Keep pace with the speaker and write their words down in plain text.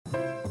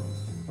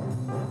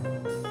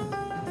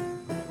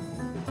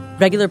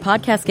Regular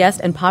podcast guest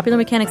and Popular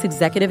Mechanics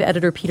executive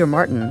editor Peter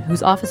Martin,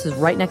 whose office is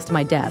right next to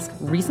my desk,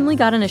 recently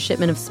got in a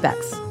shipment of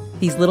Specs.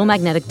 These little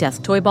magnetic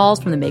desk toy balls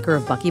from the maker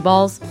of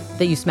Buckyballs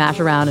that you smash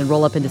around and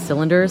roll up into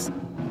cylinders.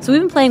 So we've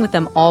been playing with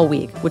them all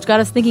week, which got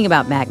us thinking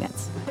about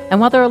magnets.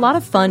 And while there are a lot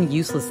of fun,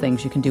 useless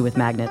things you can do with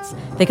magnets,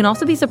 they can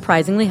also be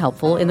surprisingly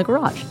helpful in the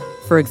garage.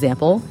 For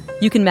example,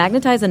 you can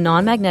magnetize a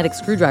non-magnetic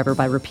screwdriver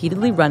by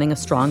repeatedly running a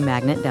strong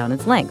magnet down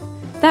its length.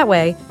 That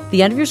way,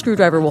 the end of your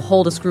screwdriver will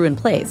hold a screw in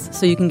place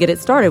so you can get it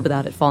started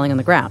without it falling on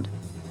the ground.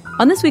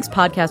 On this week's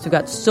podcast, we've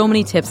got so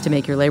many tips to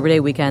make your Labor Day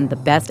weekend the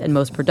best and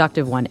most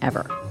productive one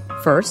ever.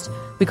 First,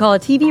 we call a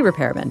TV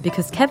repairman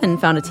because Kevin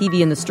found a TV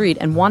in the street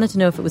and wanted to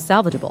know if it was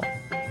salvageable.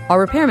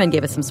 Our repairman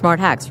gave us some smart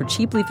hacks for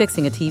cheaply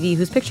fixing a TV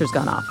whose picture's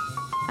gone off.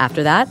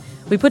 After that,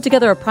 we put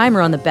together a primer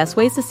on the best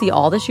ways to see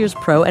all this year's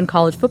pro and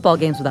college football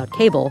games without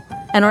cable,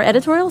 and our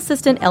editorial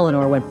assistant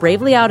Eleanor went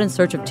bravely out in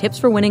search of tips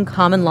for winning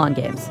common lawn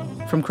games,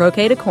 from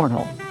croquet to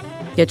cornhole.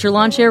 Get your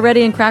lawn chair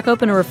ready and crack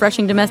open a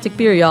refreshing domestic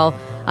beer, y'all.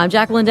 I'm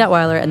Jacqueline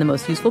Detweiler, and the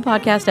most useful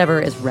podcast ever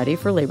is ready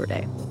for Labor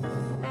Day.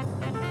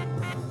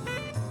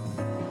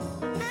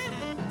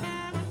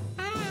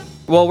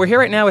 Well, we're here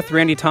right now with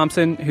Randy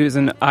Thompson, who's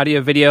an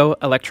audio-video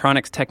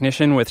electronics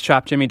technician with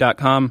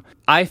ShopJimmy.com.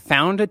 I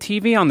found a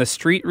TV on the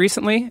street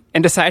recently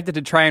and decided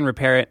to try and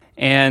repair it,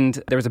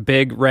 and there was a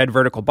big red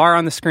vertical bar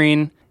on the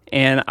screen,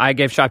 and I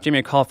gave ShopJimmy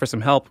a call for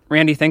some help.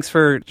 Randy, thanks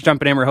for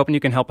jumping in. We're hoping you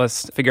can help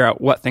us figure out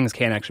what things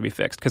can actually be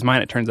fixed, because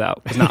mine, it turns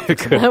out, was not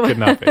fixable. could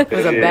not be. It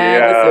was a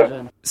bad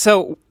decision.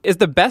 So is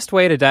the best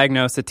way to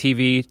diagnose a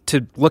TV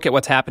to look at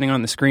what's happening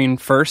on the screen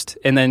first,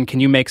 and then can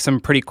you make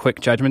some pretty quick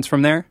judgments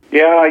from there?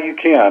 Yeah, you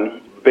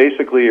can.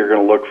 Basically, you're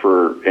going to look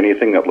for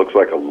anything that looks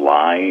like a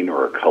line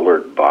or a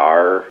colored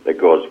bar that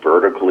goes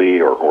vertically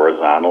or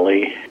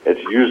horizontally. It's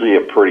usually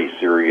a pretty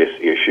serious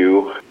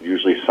issue,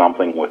 usually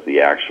something with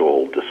the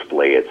actual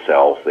display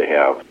itself. They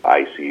have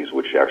ICs,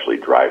 which actually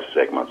drive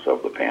segments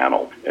of the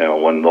panel.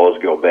 And when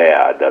those go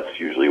bad, that's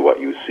usually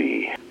what you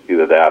see.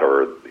 Either that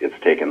or it's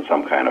taken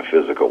some kind of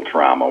physical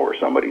trauma where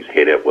somebody's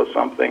hit it with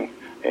something,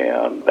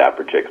 and that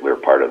particular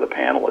part of the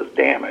panel is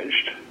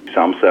damaged.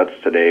 Some sets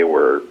today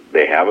where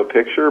they have a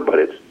picture, but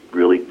it's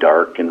really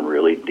dark and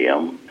really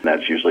dim.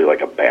 That's usually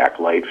like a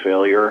backlight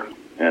failure.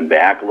 And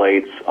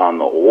backlights on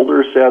the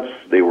older sets,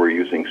 they were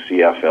using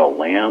CFL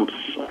lamps.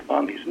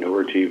 On these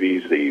newer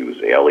TVs, they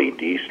use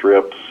LED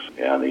strips.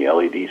 And the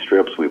LED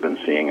strips we've been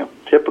seeing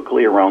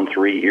typically around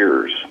 3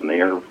 years, and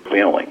they are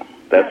failing.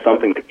 That's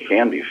something that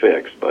can be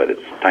fixed, but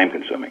it's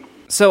time-consuming.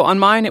 So on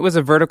mine, it was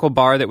a vertical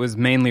bar that was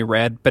mainly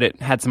red, but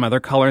it had some other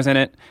colors in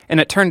it. And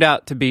it turned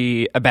out to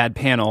be a bad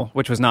panel,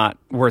 which was not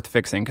worth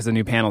fixing because the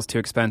new panel's too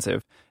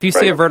expensive. If you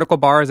see a vertical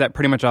bar, is that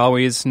pretty much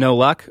always no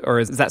luck, or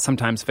is that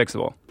sometimes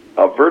fixable?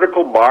 A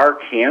vertical bar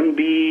can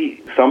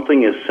be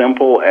something as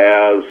simple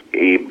as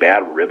a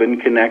bad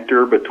ribbon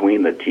connector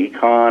between the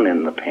T-con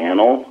and the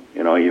panel.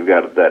 You know, you've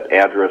got that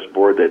address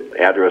board that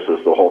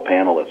addresses the whole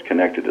panel that's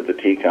connected to the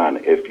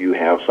T-con. If you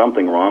have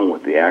something wrong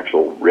with the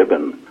actual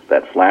ribbon,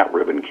 that flat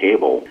ribbon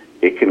cable,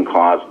 it can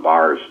cause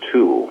bars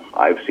too.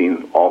 I've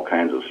seen all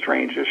kinds of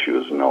strange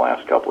issues in the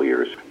last couple of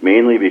years,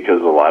 mainly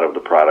because a lot of the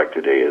product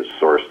today is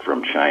sourced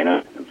from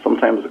China, and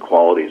sometimes the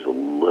quality is a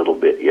little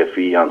bit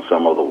iffy on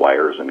some of the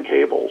wires and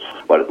cables.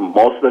 But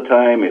most of the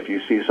time, if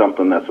you see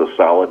something that's a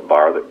solid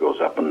bar that goes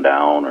up and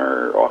down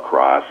or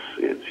across,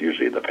 it's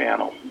usually the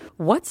panel.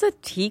 What's a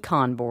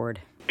T-con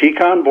board?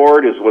 T-con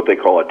board is what they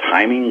call a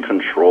timing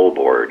control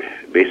board.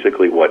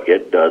 Basically what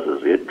it does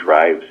is it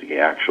drives the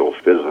actual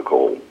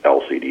physical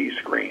LCD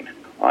screen.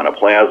 On a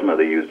plasma,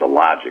 they use the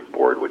logic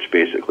board, which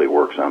basically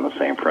works on the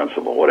same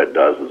principle. What it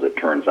does is it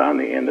turns on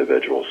the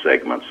individual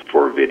segments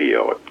for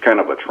video. It's kind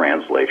of a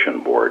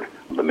translation board.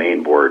 The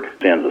main board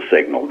sends a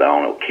signal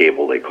down a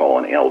cable they call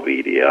an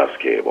LVDS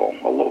cable,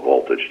 a low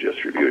voltage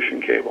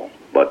distribution cable.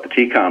 But the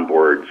T-con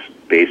boards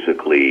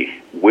basically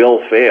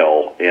will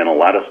fail, and a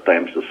lot of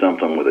times the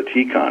symptom with a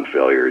T-con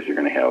failure is you're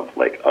going to have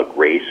like a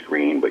gray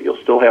screen, but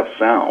you'll still have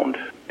sound,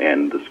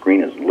 and the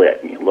screen is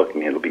lit, and you look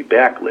and it'll be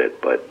backlit,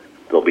 but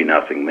there'll be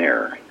nothing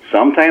there.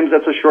 Sometimes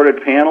that's a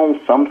shorted panel,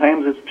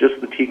 sometimes it's just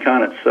the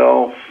T-con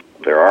itself.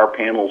 There are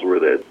panels where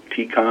the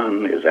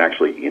T-con is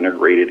actually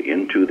integrated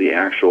into the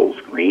actual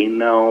screen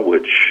now,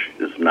 which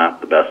is not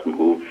the best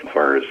move as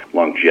far as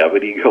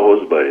longevity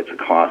goes, but it's a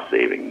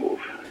cost-saving move.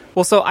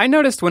 Well, so I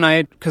noticed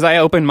because I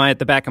opened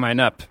the back of mine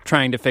up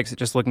trying to fix it,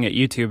 just looking at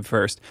YouTube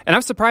first. And I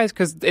was surprised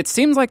because it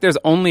seems like there's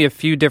only a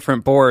few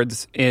different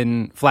boards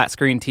in flat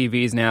screen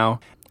TVs now.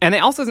 And it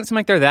also doesn't seem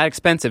like they're that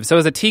expensive. So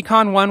is a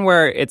T-con one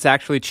where it's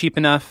actually cheap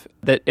enough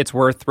that it's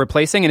worth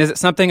replacing? And is it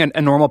something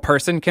a normal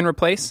person can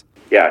replace?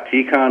 Yeah,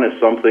 T-con is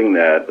something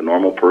that a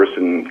normal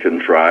person can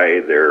try.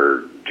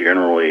 They're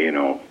generally,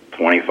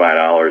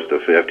 $25 to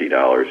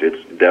 $50.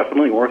 It's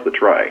definitely worth a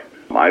try.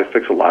 I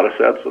fix a lot of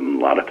sets, and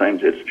a lot of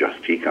times it's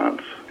just T-cons.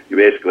 You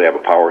basically have a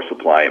power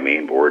supply, a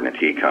main board, and a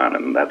T-con,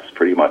 and that's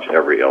pretty much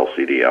every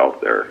LCD out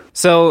there.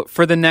 So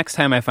for the next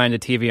time I find a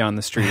TV on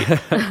the street,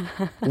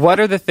 what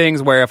are the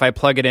things where if I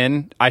plug it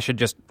in, I should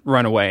just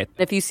run away.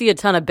 If you see a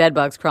ton of bed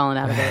bugs crawling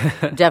out of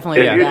it,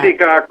 definitely If do you that. see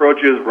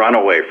cockroaches, run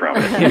away from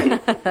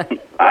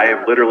it. I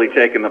have literally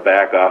taken the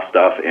back off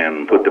stuff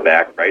and put the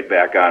back right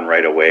back on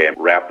right away and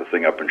wrap the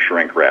thing up in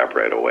shrink wrap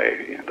right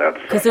away.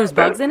 Because there's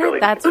bugs in really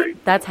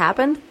it? That's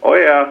happened? Oh,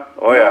 yeah.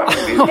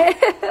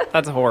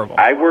 That's horrible.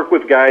 I work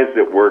with guys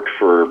that worked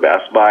for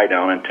Best Buy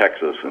down in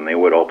Texas, and they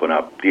would open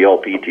up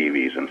DLP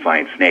TVs and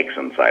find snakes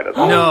inside of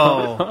them.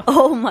 No.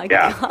 Oh, my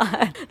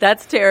God.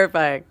 That's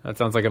terrifying. That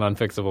sounds like an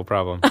unfixable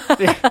problem.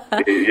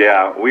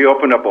 Yeah, we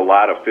opened up a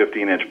lot of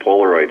 15-inch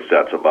Polaroid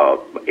sets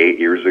about 8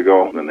 years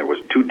ago, and there was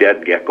 2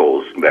 dead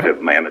geckos that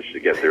had managed to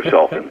get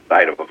themselves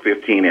inside of a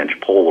 15-inch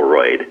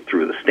Polaroid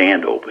through the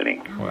stand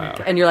opening. Wow.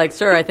 And you're like,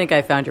 sir, I think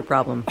I found your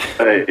problem.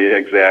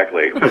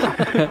 Exactly.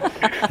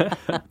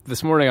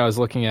 This morning I was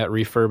looking at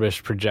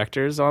refurbished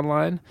projectors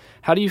online.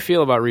 How do you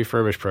feel about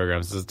refurbished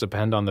programs? Does it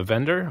depend on the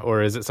vendor,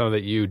 or is it something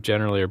that you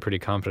generally are pretty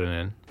confident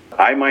in?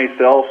 I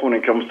myself, when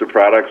it comes to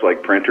products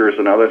like printers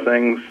and other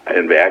things,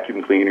 and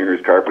vacuum cleaners,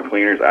 carpet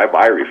cleaners, I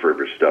buy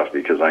refurbished stuff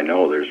because I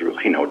know there's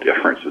really no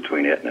difference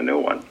between it and a new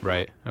one.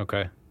 Right.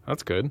 Okay.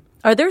 That's good.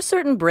 Are there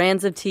certain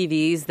brands of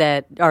TVs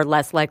that are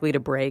less likely to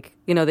break,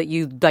 that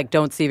you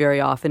don't see very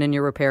often in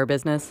your repair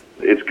business?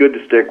 It's good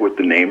to stick with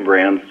the name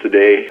brands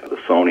today, the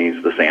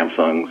Sonys, the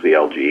Samsungs, the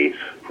LGs,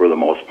 for the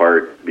most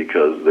part,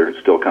 because there's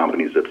still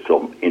companies that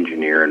still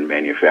engineer and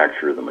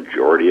manufacture the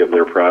majority of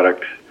their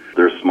product.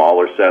 There's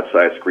smaller set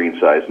size, screen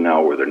size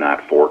now where they're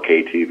not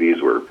 4K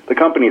TVs, where the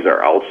companies are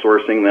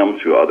outsourcing them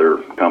to other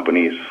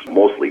companies,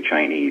 mostly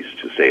Chinese,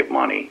 to save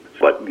money.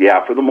 But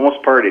yeah, for the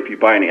most part, if you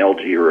buy an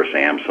LG or a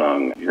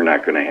Samsung, you're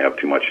not going to have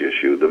too much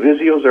issue. The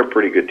Vizios are a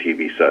pretty good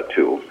TV set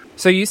too.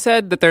 So you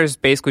said that there's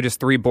basically just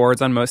 3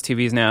 boards on most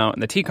TVs now,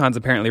 and the T-Con's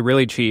apparently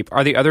really cheap.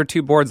 Are the other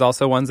 2 boards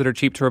also ones that are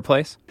cheap to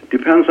replace?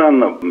 Depends on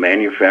the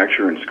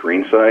manufacturer and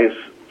screen size.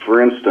 For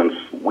instance,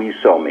 we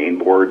sell main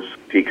boards,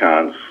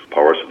 T-Cons,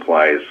 power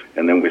supplies,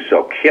 and then we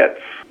sell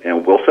kits.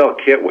 And we'll sell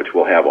a kit which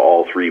will have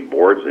all 3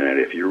 boards in it.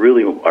 If you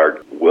really are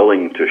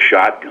willing to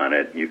shotgun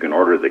it, you can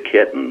order the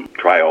kit and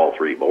try all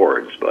 3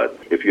 boards. But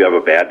if you have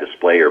a bad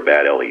display or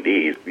bad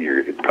LEDs,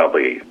 you're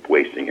probably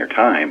wasting your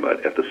time.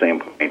 But at the same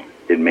point,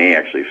 it may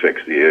actually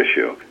fix the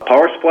issue.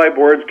 Power supply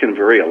boards can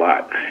vary a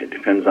lot. It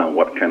depends on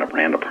what kind of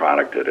brand of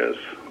product it is.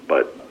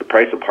 But the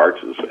price of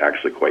parts is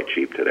actually quite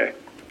cheap today.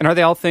 And are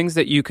they all things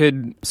that you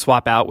could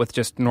swap out with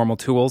just normal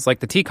tools?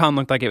 Like the T-Con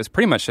looked like it was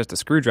pretty much just a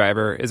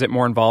screwdriver. Is it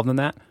more involved than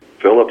that?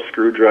 Phillips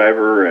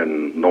screwdriver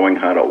and knowing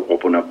how to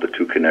open up the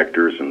 2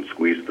 connectors and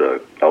squeeze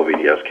the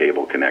LVDS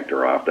cable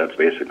connector off. That's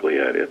basically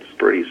it. It's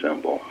pretty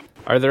simple.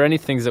 Are there any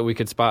things that we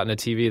could spot in a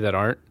TV that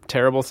aren't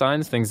terrible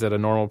signs, things that a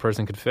normal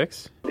person could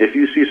fix? If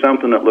you see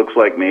something that looks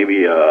like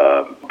maybe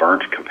a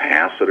burnt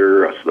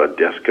capacitor, a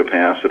disc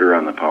capacitor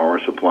on the power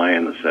supply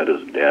and the set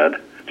is dead,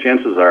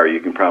 chances are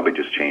you can probably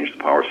just change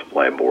the power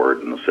supply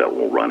board and the set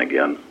will run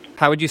again.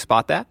 How would you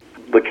spot that?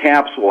 The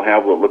caps will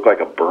have what look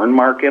like a burn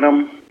mark in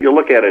them. You'll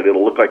look at it,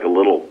 it'll look like a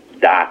little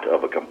dot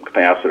of a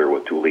capacitor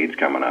with 2 leads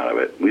coming out of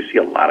it. We see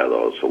a lot of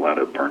those, a lot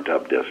of burnt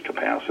up disc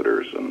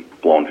capacitors and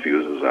blown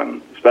fuses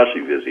on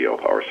especially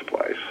Vizio power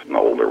supplies, and the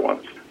older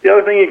ones. The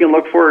other thing you can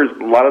look for is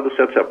a lot of the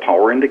sets have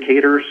power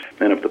indicators,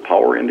 and if the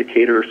power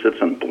indicator sits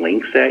and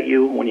blinks at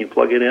you when you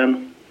plug it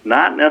in,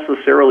 not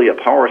necessarily a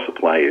power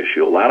supply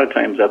issue. A lot of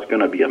times that's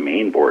going to be a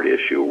main board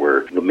issue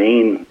where the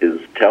main is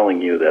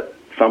telling you that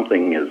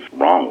something is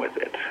wrong with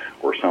it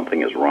or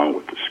something is wrong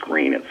with the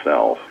screen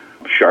itself.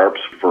 Sharps,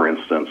 for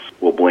instance,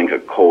 will blink a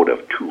code of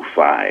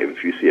 2.5.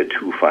 If you see a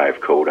 2.5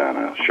 code on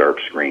a Sharp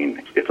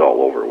screen, it's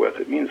all over with.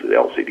 It means the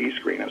LCD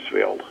screen has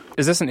failed.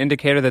 Is this an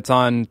indicator that's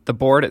on the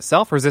board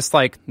itself, or is this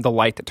like the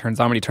light that turns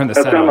on when you turn the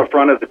set on? That's on the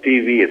front of the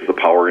TV. It's the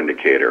power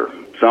indicator.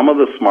 Some of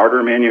the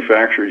smarter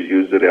manufacturers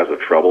used it as a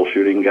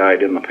troubleshooting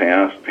guide in the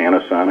past.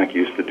 Panasonic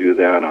used to do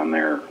that on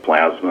their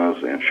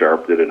plasmas, and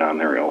Sharp did it on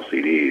their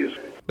LCDs.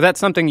 But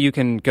that's something you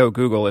can go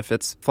Google. If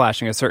it's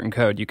flashing a certain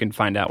code, you can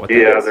find out what that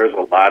is. Yeah, there's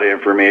a lot of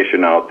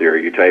information out there.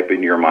 You type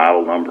in your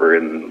model number,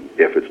 and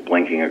if it's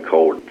blinking a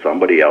code,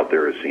 somebody out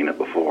there has seen it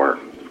before.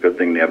 It's a good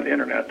thing to have the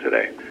internet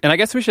today. And I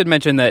guess we should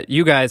mention that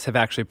you guys have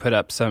actually put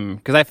up some,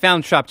 because I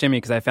found Shop Jimmy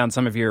because I found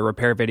some of your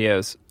repair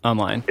videos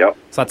online. Yep.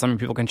 So that's something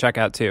people can check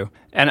out too.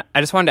 And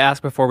I just wanted to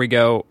ask before we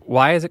go,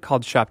 why is it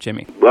called Shop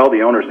Jimmy? Well,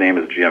 the owner's name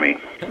is Jimmy.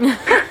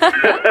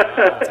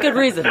 That's good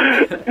reason.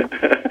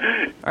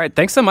 All right,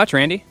 thanks so much,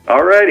 Randy.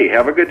 All righty,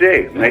 have a good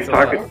day. Nice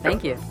talking.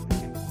 Thank you.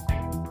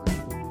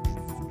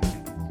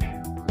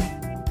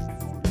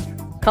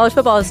 College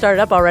football has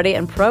started up already,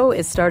 and pro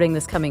is starting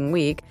this coming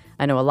week.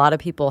 I know a lot of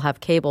people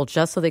have cable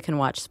just so they can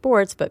watch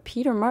sports, but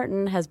Peter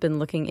Martin has been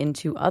looking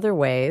into other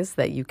ways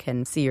that you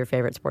can see your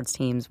favorite sports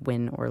teams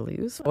win or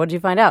lose. What did you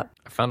find out?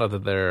 I found out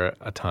that there are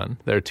a ton.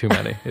 There are too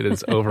many. It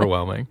is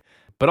overwhelming.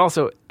 But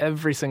also,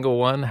 every single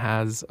one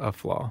has a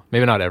flaw.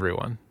 Maybe not every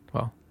one.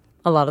 Well,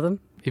 A lot of them?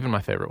 even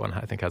my favorite one,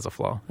 I think, has a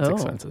flaw. It's Oh.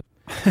 expensive.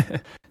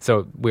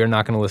 So we're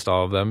not going to list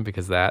all of them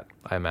because that,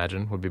 I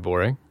imagine, would be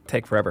boring.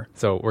 Take forever.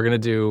 So we're going to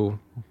do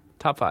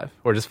top 5,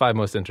 or just 5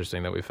 most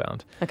interesting that we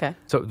found. Okay.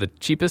 So the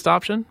cheapest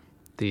option,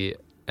 the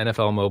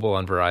NFL Mobile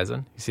on Verizon.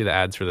 You see the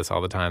ads for this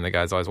all the time. The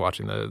guy's always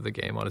watching the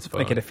game on his phone.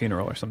 Like at a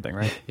funeral or something,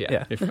 right?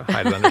 Yeah. You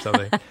hide it under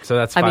something. So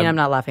that's I mean, I'm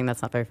not laughing.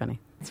 That's not very funny.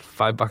 It's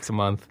 $5 a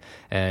month,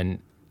 and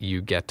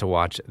you get to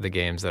watch the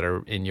games that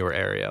are in your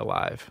area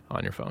live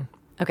on your phone.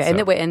 Okay,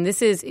 So- and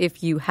this is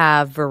if you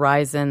have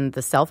Verizon,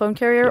 the cell phone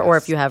carrier, or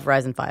Yes. if you have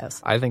Verizon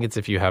Fios. I think it's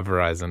if you have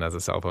Verizon as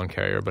a cell phone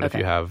carrier, but if Okay.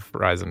 you have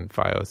Verizon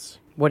Fios,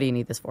 What do you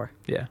need this for?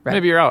 yeah. Right.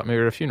 Maybe you're out. Maybe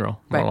you're at a funeral.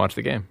 You Right. want to watch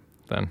the game.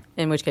 Then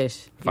In which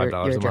case,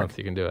 $5 you're a month,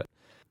 you can do it.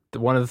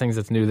 One of the things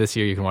that's new this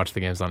year, you can watch the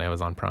games on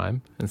Amazon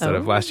Prime. Instead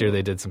of last year,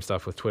 they did some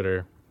stuff with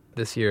Twitter.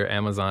 This year,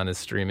 Amazon is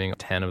streaming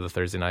 10 of the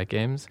Thursday night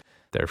games.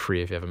 They're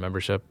free if you have a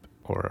membership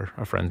or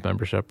a friend's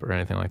membership or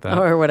anything like that.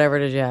 Or whatever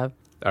it is you have.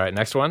 All right,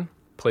 next one,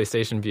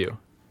 PlayStation View.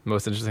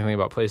 Most interesting thing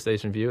about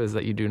PlayStation View is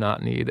that you do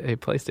not need a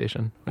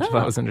PlayStation, which I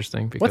thought was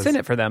interesting. Because What's in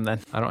it for them then?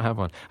 I don't have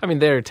one. I mean,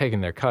 they're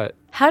taking their cut.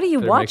 How do you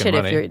They're watch it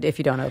making money. if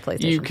you don't have a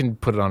PlayStation? You can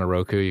put it on a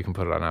Roku. You can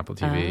put it on Apple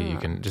TV. Ah. You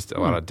can just a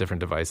lot of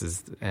different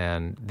devices.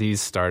 And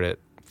these start at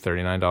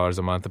 $39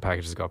 a month. The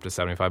packages go up to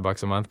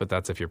 $75 a month, but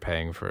that's if you're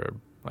paying for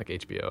like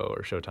HBO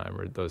or Showtime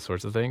or those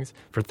sorts of things.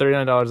 For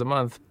 $39 a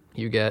month,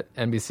 you get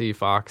NBC,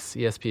 Fox,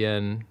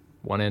 ESPN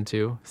 1 and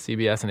 2,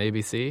 CBS and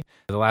ABC.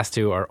 The last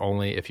two are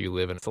only if you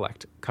live in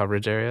select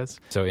coverage areas.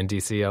 So in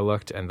DC, I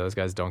looked, and those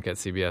guys don't get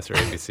CBS or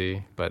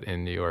ABC, but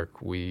in New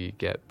York, we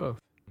get both.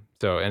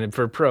 So, and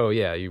for Pro,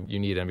 yeah, you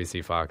need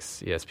NBC,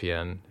 Fox,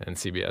 ESPN, and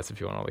CBS if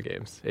you want all the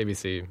games.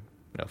 ABC,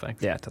 no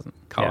thanks. Yeah, it doesn't.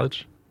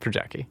 College for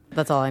Jackie.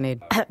 That's all I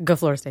need. Go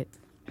Florida State.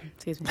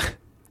 Excuse me.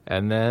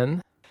 And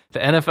then the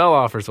NFL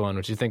offers one,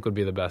 which you think would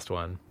be the best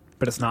one.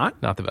 But it's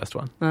not? Not the best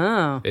one.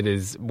 Oh. It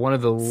is one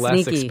of the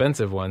less Sneaky.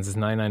 expensive ones. It's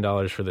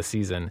 $99 for the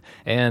season.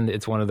 And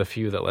it's one of the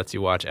few that lets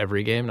you watch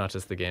every game, not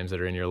just the games that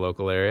are in your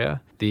local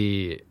area.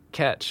 The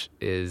catch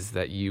is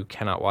that you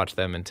cannot watch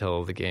them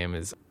until the game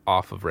is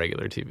off of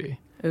regular TV.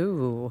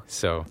 Ooh.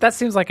 So That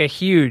seems like a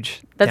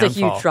huge That's a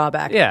downfall. huge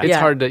drawback. Yeah. it's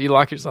hard to, you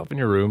lock yourself in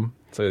your room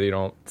so that you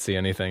don't see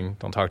anything,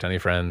 don't talk to any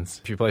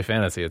friends. If you play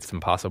fantasy, it's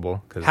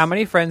impossible. 'Cause How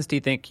many friends do you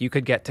think you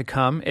could get to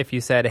come if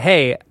you said,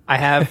 hey, I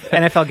have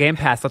NFL Game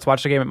Pass, let's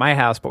watch the game at my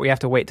house, but we have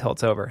to wait till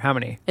it's over? How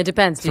many? It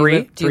depends. Do Three? you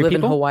live, do you Three live in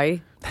people?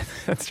 Hawaii?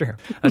 That's true.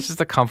 That's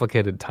just a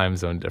complicated time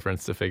zone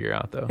difference to figure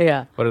out, though.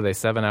 Yeah. What are they,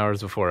 7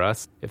 hours before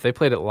us? If they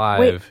played it live,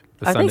 Wait,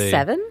 the are Sunday, they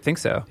 7? I think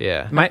so.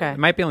 Yeah. It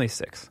might be only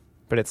 6,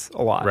 but it's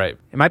a lot. Right.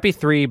 It might be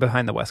 3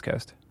 behind the West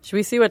Coast. Should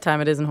we see what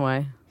time it is in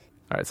Hawaii?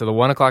 All right, so the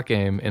 1 o'clock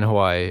game in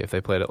Hawaii, if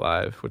they played it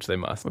live, which they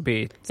must, Would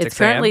be 6 It's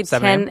currently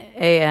 7 a.m.? 10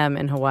 a.m.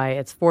 in Hawaii.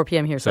 It's 4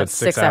 p.m. here, so so that's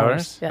it's 6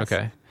 hours. Yes.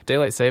 Okay.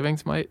 Daylight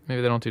savings maybe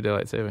they don't do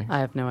daylight savings. I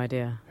have no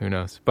idea. Who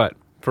knows? But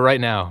for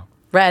right now,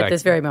 Right at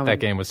this very moment.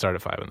 that game would start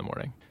at 5 in the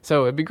morning.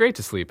 So it'd be great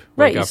to sleep.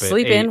 Right, Wake you up at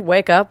sleep 8. in,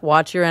 wake up,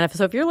 watch your NFL.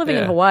 So if you're living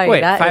in Yeah. Hawaii,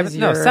 Wait, that 5? is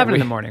No, your... 7 in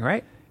the morning,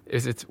 right?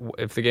 If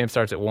the game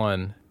starts at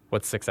 1,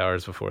 what's 6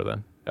 hours before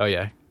then? Oh,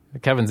 yeah.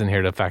 Kevin's in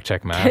here to fact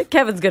check math.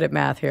 Kevin's good at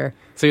math here.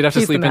 So you'd have to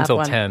He's the sleep math until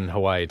one. 10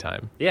 Hawaii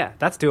time. Yeah,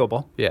 that's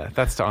doable. Yeah,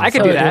 that's on I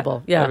could Sunday. do that.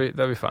 Doable. Yeah. That'd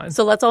be fine.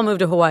 So let's all move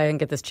to Hawaii and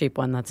get this cheap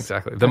one. That's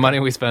Exactly. The money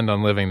we spend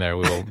on living there,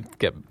 we'll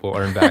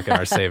earn back in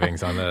our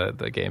savings on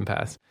the Game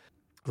Pass.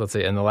 Let's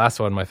see. And the last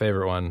one, my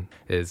favorite one,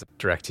 is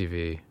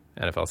DirecTV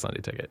NFL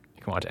Sunday Ticket.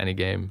 You can watch any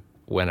game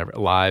whenever,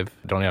 live.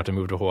 Don't have to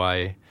move to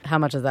Hawaii. How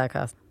much does that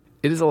cost?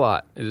 It is a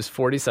lot. It is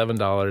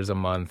 $47 a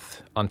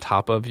month on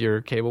top of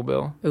your cable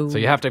bill. Ooh. So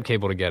you have to have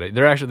cable to get it.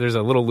 There's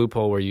a little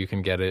loophole where you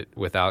can get it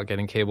without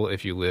getting cable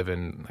if you live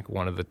in like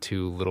one of the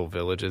 2 little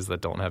villages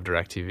that don't have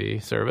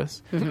DirecTV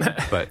service.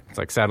 But it's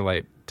like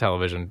satellite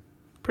television,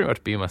 pretty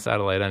much beam a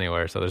satellite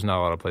anywhere. So there's not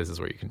a lot of places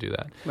where you can do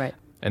that. Right.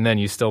 And then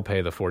you still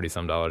pay the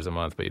 $40-some a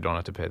month, but you don't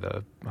have to pay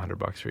the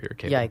 $100 for your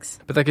cable. Yikes.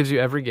 But that gives you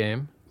every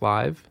game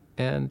live,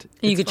 and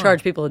You it's could fun.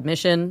 charge people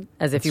admission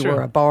as if That's you were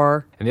true. a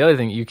bar. And the other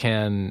thing, you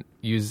can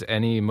use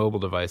any mobile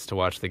device to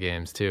watch the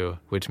games too,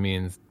 which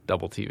means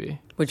double TV.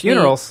 Which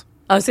Funerals.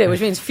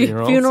 Which means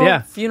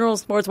Funerals? funeral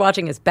sports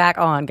watching is back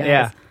on, guys.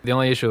 Yeah. The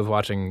only issue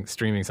with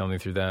streaming something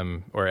through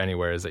them or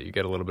anywhere is that you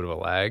get a little bit of a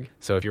lag.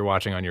 So if you're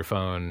watching on your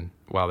phone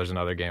while there's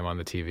another game on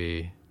the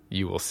TV,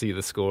 you will see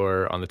the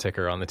score on the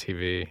ticker on the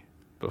TV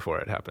before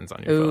it happens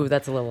on your phone. Ooh,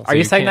 that's a little... Are you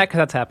you saying can't- that because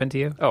that's happened to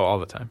you? Oh, all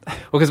the time. Well,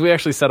 because we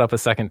actually set up a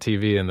second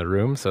TV in the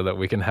room so that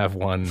we can have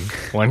one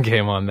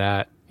game on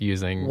that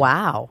using...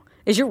 Wow.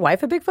 Is your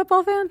wife a big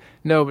football fan?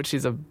 No, but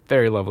she's a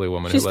very lovely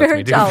woman She's who lets very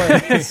me do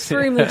tolerant. that.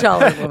 Extremely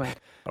tolerant woman.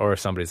 Or if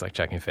somebody's like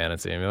checking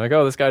fantasy and you're like,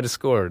 oh, this guy just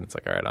scored. It's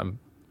like, all right, I'm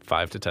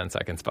 5 to 10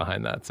 seconds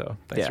behind that, so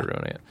thanks Yeah. for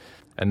ruining it.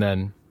 And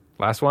then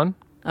last one,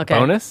 Okay.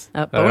 bonus.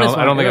 Bonus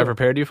I don't think I Ooh.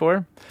 prepared you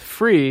for.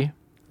 Free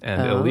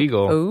and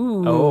illegal.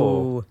 Ooh.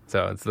 Oh.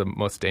 So it's the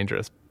most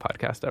dangerous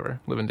podcast ever.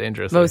 Living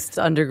dangerously. Most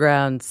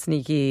underground,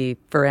 sneaky,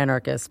 for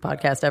anarchists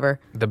podcast ever.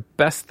 The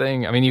best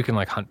thing, I mean, you can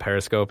like hunt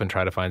Periscope and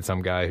try to find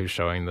some guy who's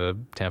showing the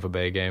Tampa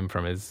Bay game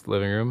from his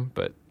living room,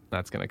 but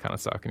that's going to kind of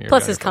suck in your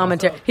Plus his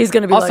commentary. He's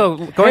going to be Also,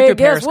 like, going hey, through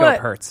guess Periscope what?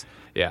 hurts.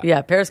 Yeah.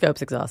 Yeah,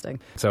 Periscope's exhausting.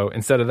 So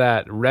instead of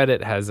that,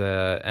 Reddit has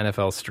a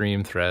NFL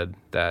stream thread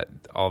that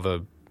all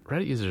the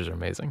Reddit users are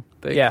amazing.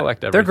 They Yeah,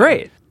 collect everything. they're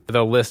great.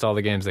 They'll list all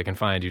the games they can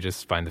find. You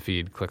just find the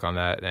feed, click on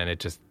that, and it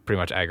just pretty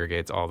much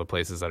aggregates all the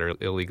places that are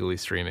illegally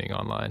streaming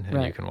online,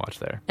 and you can watch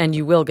there. And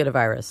you will get a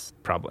virus.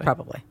 Probably.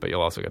 But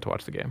you'll also get to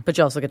watch the game. But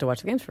you also get to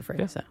watch the games for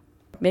free, so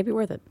maybe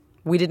worth it.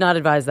 We did not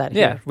advise that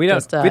here. Yeah, we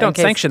don't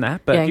sanction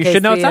that, but you in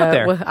should know case it's out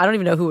there. well, I don't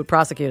even know who would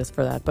prosecute us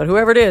for that, but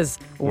whoever it is,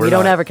 we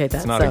don't advocate that.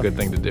 It's not a good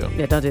thing to do.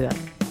 Yeah, don't do that.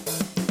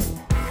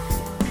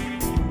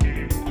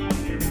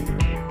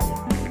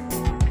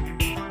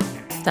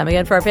 Time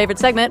again for our favorite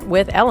segment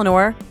with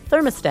Eleanor,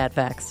 Thermostat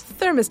Facts.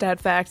 Thermostat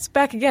facts,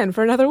 back again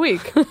for another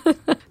week.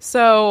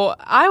 So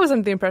I was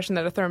under the impression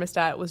that a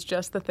thermostat was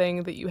just the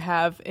thing that you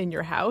have in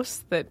your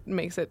house that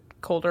makes it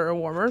colder or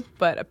warmer,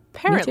 but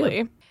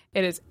apparently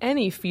it is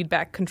any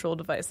feedback control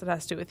device that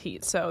has to do with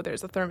heat. So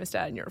there's a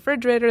thermostat in your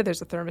refrigerator,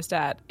 there's a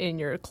thermostat in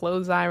your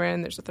clothes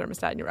iron, there's a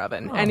thermostat in your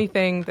oven. Oh.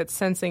 Anything that's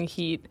sensing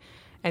heat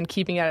and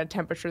keeping it at a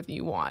temperature that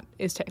you want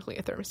is technically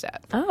a thermostat.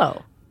 Oh.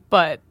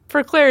 But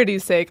for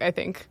clarity's sake, I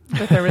think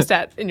the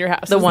thermostat in your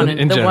house the is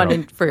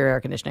one for your air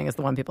conditioning is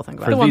the one people think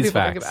about. For the one these people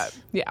facts.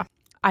 think about. Yeah.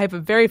 I have a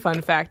very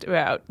fun fact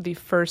about the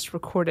first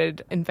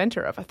recorded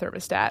inventor of a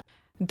thermostat.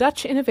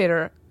 Dutch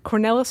innovator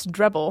Cornelis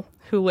Drebbel,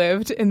 who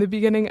lived in the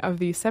beginning of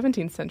the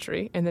 17th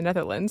century in the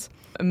Netherlands,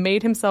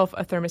 made himself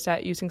a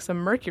thermostat using some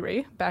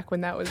mercury, back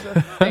when that was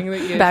a thing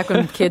that you... Back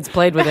when kids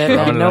played with it,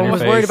 Rubbing and it no on one your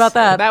was face. worried about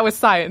that. That was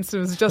science. It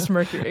was just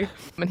mercury.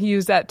 And he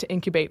used that to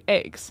incubate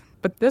eggs.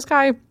 But this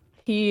guy...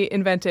 he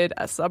invented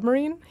a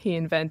submarine, he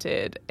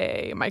invented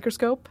a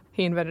microscope,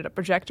 he invented a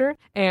projector,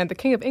 and the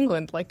King of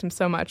England liked him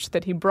so much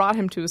that he brought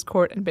him to his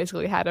court and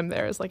basically had him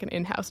there as like an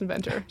in-house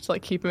inventor to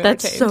like keep him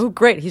That's entertained. so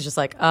great. He's just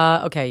like,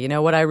 okay, you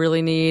know what I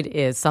really need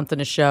is something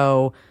to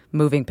show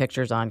moving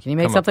pictures on. Can you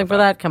make Come up something with for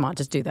that. that? Come on,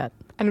 just do that.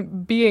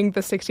 And being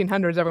the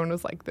 1600s, everyone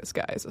was like, this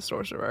guy is a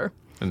sorcerer.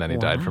 And then he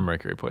died from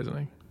mercury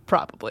poisoning.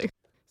 Probably.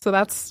 So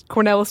that's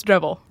Cornelis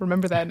Drebbel.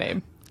 Remember that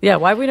name. Yeah,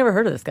 why have we never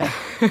heard of this guy?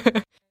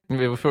 If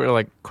it were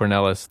like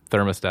Cornelis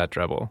Thermostat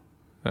Drebbel,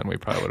 then we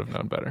probably would have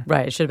known better.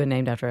 Right, it should have been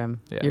named after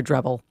him. Yeah. Your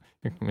Drebbel.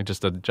 Let me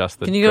just adjust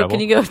the Can you treble.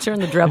 go turn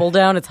the Drebbel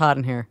down? It's hot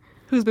in here.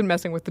 Who's been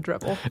messing with the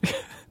Drebbel?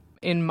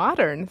 In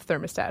modern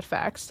thermostat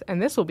facts,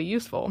 and this will be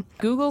useful,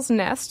 Google's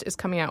Nest is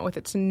coming out with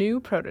its new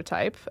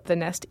prototype, the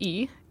Nest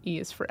E. E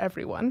is for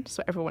everyone,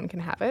 so everyone can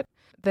have it.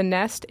 The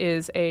Nest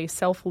is a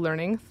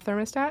self-learning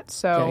thermostat,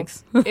 so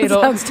Yikes.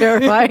 Sounds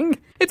terrifying.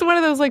 It's one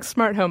of those like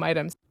smart home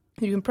items.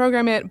 You can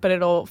program it, but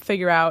it'll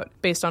figure out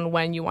based on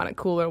when you want it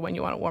cooler, when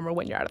you want it warmer,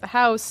 when you're out of the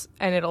house,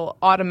 and it'll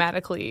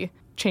automatically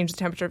change the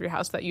temperature of your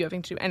house without you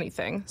having to do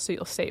anything, so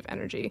you'll save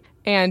energy.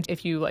 And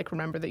if you like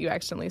remember that you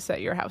accidentally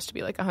set your house to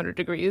be like 100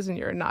 degrees and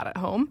you're not at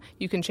home,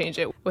 you can change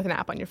it with an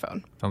app on your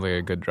phone. Sounds like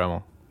a good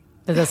Dremel.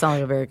 That does sound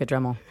like a very good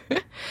Dremel.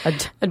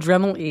 A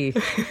Dremel E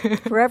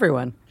for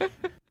everyone.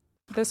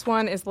 This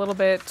one is a little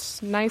bit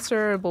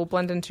nicer. It will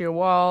blend into your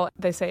wall.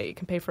 They say it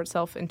can pay for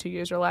itself in 2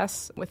 years or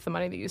less with the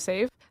money that you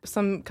save.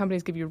 Some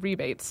companies give you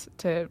rebates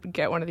to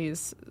get one of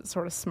these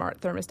sort of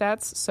smart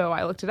thermostats. So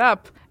I looked it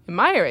up. In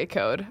my area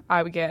code,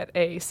 I would get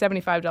a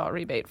 $75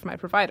 rebate from my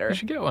provider. You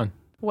should get one.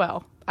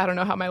 Well, I don't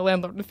know how my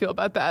landlord would feel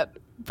about that,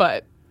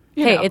 but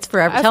you Hey, know, it's for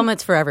everyone. Tell them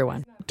it's for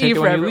everyone. Take it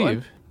for when you everyone.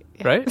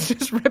 leave, right?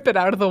 Just rip it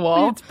out of the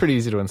wall. It's pretty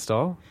easy to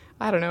install.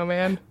 I don't know,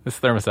 man. This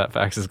thermostat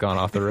fax has gone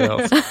off the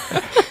rails.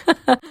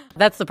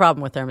 That's the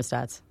problem with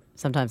thermostats.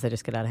 Sometimes they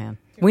just get out of hand.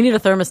 We need a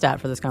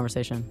thermostat for this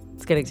conversation.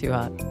 It's getting too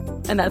hot.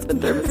 And that's been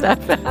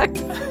Thermostat Fact.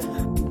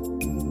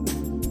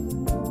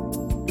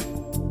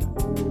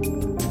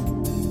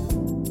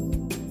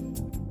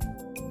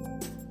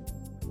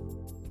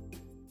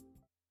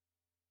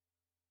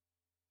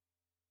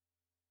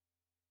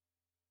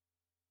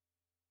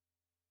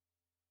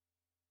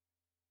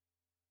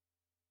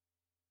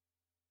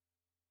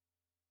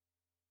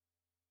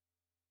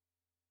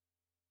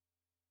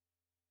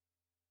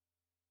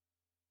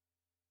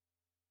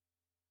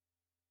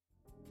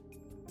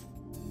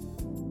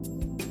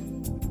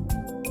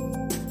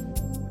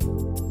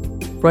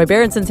 Roy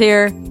Berenson's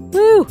here.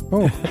 Woo!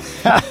 Oh,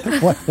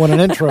 what an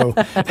intro.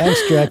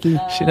 Thanks, Jackie.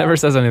 She never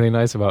says anything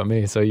nice about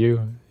me, so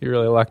you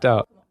really lucked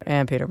out.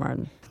 And Peter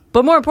Martin.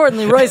 But more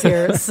importantly, Roy's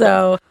here.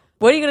 So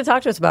what are you going to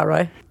talk to us about,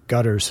 Roy?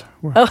 Gutters.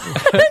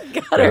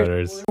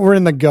 Gutter. We're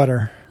in the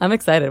gutter. I'm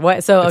excited. Why?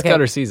 So, It's okay.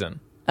 gutter season.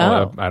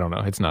 Oh. I don't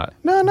know. It's not.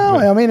 No.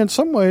 I mean, in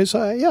some ways,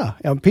 yeah.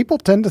 People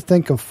tend to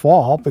think of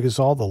fall because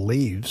all the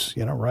leaves,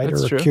 right,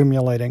 That's are true.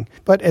 accumulating.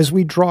 But as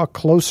we draw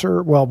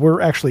closer, well,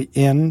 we're actually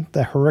in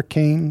the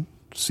hurricane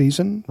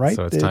season, right?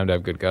 So it's time to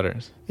have good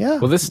gutters. Yeah.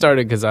 Well, this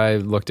started because I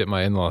looked at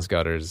my in-laws'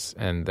 gutters,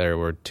 and there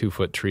were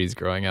 2-foot trees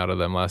growing out of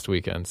them last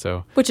weekend.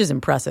 So Which is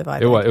impressive, I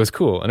it think. was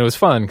cool, and it was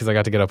fun because I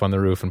got to get up on the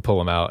roof and pull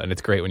them out. And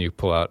it's great when you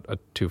pull out a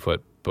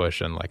 2-foot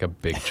bush and like a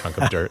big chunk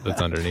of dirt that's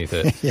underneath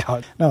it.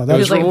 Yeah. No, that It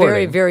was was like very,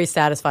 rewarding. very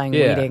satisfying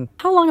Yeah. reading.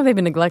 How long have they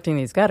been neglecting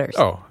these gutters?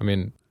 Oh, I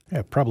mean,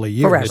 probably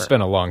years. Forever. it's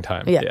been a long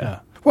time.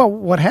 Yeah. Well,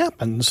 what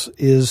happens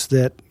is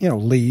that,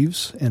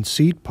 leaves and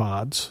seed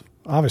pods,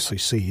 obviously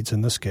seeds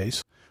in this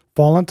case,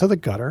 fall into the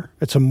gutter.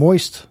 It's a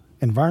moist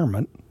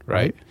environment,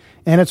 Right.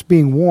 And it's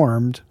being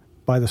warmed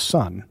by the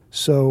sun.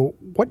 So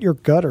what your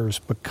gutters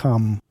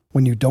become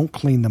when you don't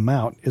clean them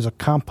out, is a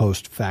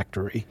compost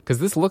factory. Because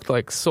this looked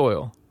like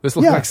soil. This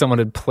looked like someone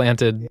had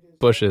planted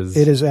bushes.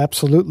 It is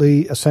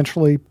absolutely,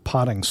 essentially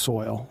potting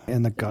soil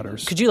in the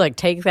gutters. Could you like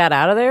take that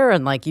out of there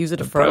and like use it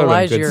to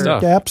fertilize your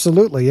stuff.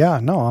 Absolutely, yeah.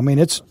 No, I mean,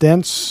 it's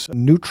dense,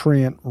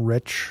 nutrient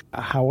rich.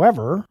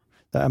 However,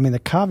 I mean, the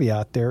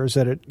caveat there is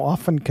that it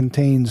often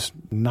contains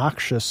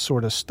noxious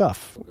sort of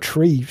stuff,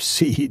 tree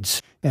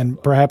seeds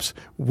and perhaps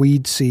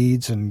weed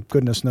seeds and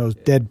goodness knows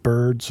dead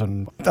birds.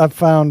 And I've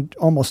found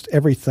almost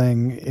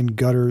everything in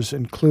gutters,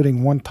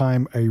 including one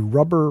time a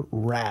rubber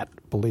rat,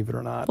 believe it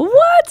or not.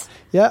 What?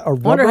 Yeah, a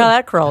rubber. Wonder how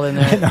that crawled in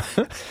there.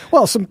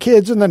 Well, some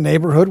kids in the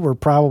neighborhood were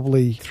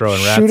probably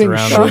throwing rats shooting,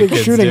 around shooting, like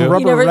kids shooting do.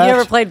 rubber You rats.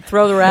 never played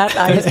Throw the Rat?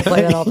 I used to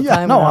play that all the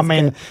time. No, when I was a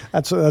mean, kid.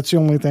 that's the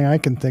only thing I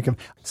can think of.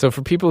 So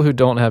for people who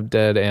don't have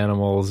dead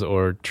animals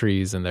or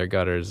trees in their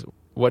gutters,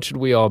 what should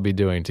we all be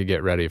doing to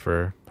get ready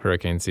for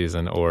hurricane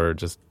season or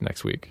just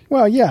next week?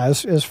 Well, yeah,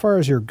 as far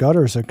as your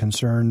gutters are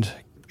concerned,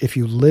 if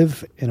you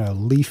live in a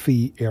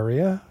leafy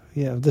area,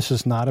 this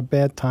is not a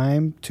bad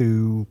time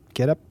to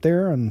get up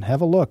there and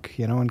have a look,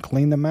 and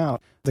clean them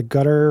out. The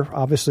gutter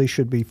obviously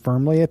should be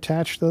firmly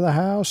attached to the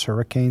house.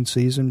 Hurricane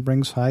season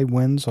brings high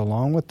winds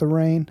along with the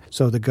rain,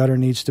 so the gutter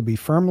needs to be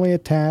firmly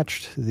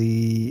attached.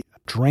 The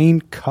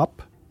drain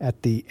cup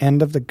at the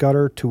end of the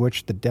gutter to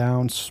which the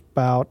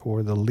downspout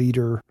or the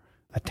leader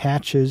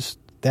attaches,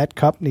 that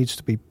cup needs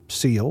to be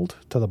sealed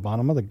to the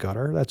bottom of the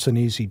gutter. That's an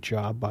easy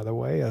job, by the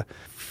way. A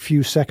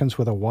few seconds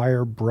with a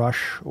wire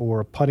brush or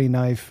a putty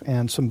knife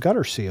and some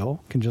gutter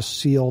seal can just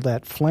seal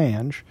that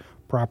flange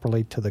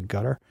properly to the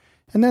gutter.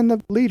 And then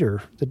the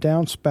leader, the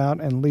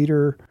downspout and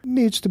leader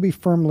needs to be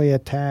firmly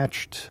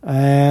attached,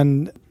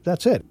 and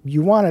that's it.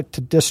 You want it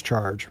to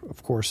discharge,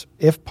 of course,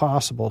 if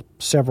possible,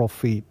 several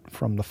feet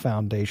from the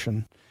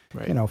foundation.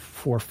 Right.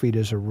 4 feet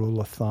is a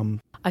rule of thumb.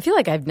 I feel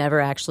like I've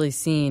never actually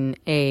seen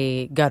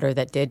a gutter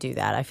that did do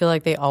that. I feel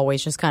like they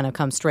always just kind of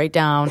come straight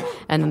down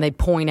and then they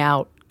point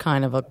out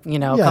kind of a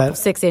couple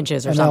 6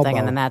 inches or something,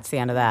 and then that's the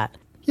end of that.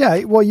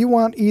 Yeah, well, you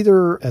want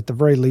either, at the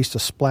very least, a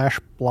splash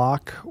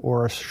block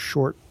or a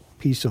short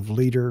piece of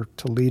leader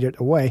to lead it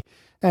away.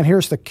 And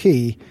here's the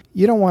key.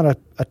 You don't want to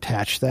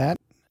attach that.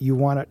 You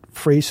want it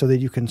free so that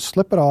you can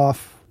slip it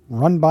off,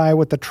 run by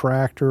with the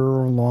tractor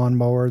or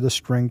lawnmower, the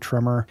string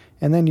trimmer,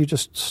 and then you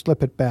just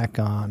slip it back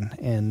on,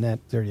 and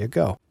there you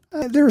go.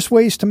 There's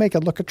ways to make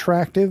it look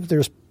attractive.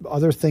 There's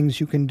other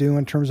things you can do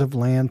in terms of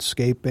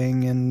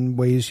landscaping and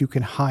ways you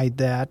can hide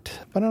that.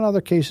 But in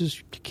other cases,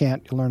 you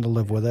can't. You learn to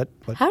live with it.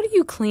 But how do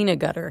you clean a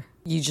gutter?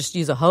 You just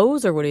use a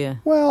hose, or what do you?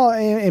 Well,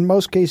 in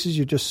most cases,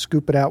 you just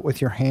scoop it out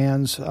with your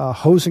hands.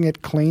 Hosing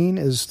it clean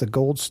is the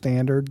gold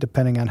standard,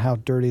 depending on how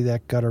dirty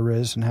that gutter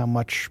is and how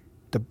much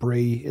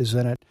debris is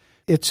in it.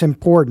 It's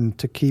important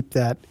to keep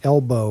that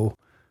elbow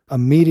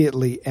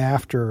immediately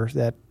after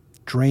that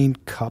drain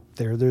cup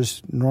there.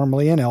 There's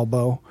normally an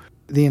elbow.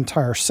 The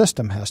entire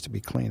system has to be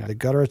clean, the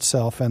gutter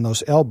itself and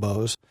those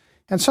elbows.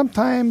 And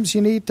sometimes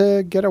you need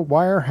to get a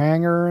wire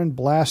hanger and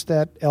blast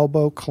that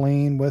elbow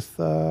clean with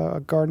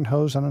a garden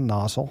hose and a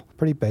nozzle.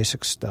 Pretty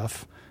basic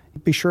stuff.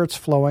 Be sure it's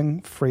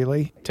flowing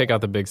freely. Take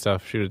out the big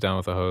stuff, shoot it down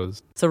with a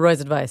hose. So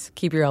Roy's advice,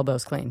 keep your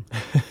elbows clean.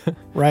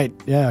 Right,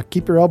 yeah.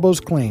 Keep your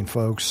elbows clean,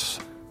 folks.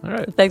 All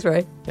right. Thanks,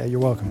 Roy. Yeah, you're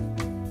welcome.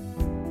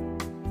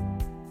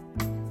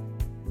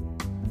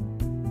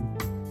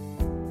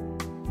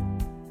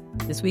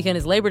 This weekend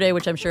is Labor Day,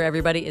 which I'm sure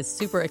everybody is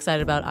super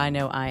excited about. I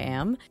know I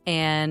am.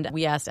 And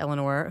we asked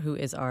Eleanor, who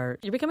is you're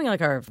becoming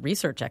like our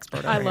research expert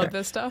over I here. love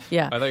this stuff.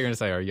 Yeah. I thought you were going to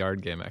say our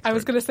yard game expert. I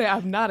was going to say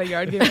I'm not a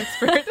yard game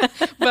expert,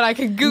 but I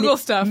can Google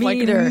stuff me like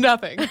either.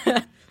 nothing.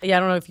 Yeah, I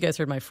don't know if you guys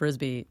heard my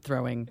Frisbee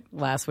throwing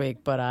last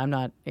week, but I'm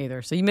not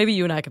either. So maybe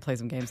you and I could play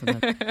some games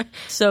sometime.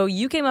 So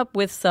you came up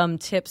with some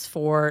tips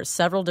for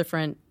several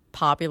different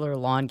popular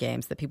lawn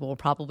games that people will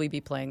probably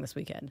be playing this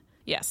weekend.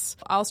 Yes.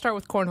 I'll start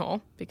with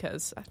cornhole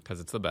because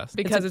it's the best.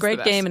 It's a great the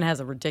best. game and has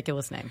a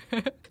ridiculous name.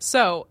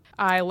 So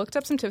I looked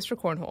up some tips for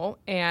cornhole,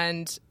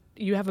 and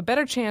you have a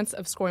better chance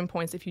of scoring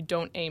points if you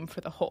don't aim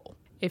for the hole.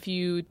 If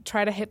you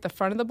try to hit the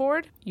front of the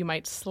board, you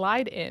might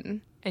slide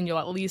in, and you'll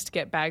at least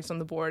get bags on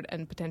the board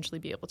and potentially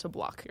be able to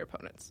block your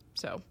opponents.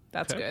 So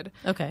that's good.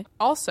 Okay.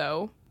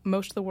 Also,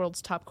 most of the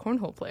world's top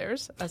cornhole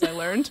players, as I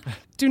learned,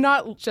 do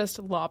not just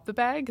lob the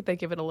bag. They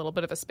give it a little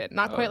bit of a spin.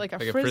 Not quite like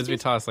a frisbee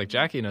toss like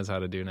Jackie knows how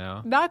to do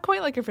now. Not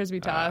quite like a frisbee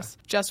toss,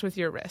 just with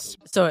your wrist.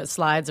 So it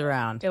slides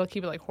around. It'll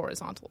keep it like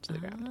horizontal to the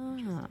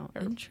ground. Oh,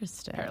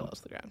 interesting. Parallel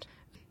to the ground.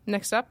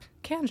 Next up,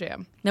 Can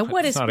Jam. Now,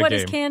 what is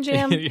Can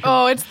Jam?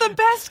 Oh, it's the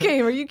best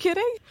game. Are you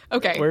kidding?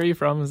 Okay. Where are you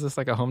from? Is this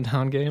like a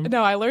hometown game?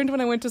 No, I learned when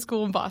I went to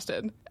school in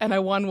Boston, and I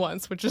won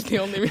once, which is the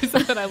only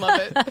reason that I love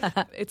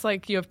it. It's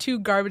like you have two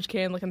garbage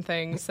can looking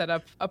things set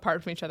up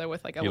apart from each other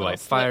with like a you little light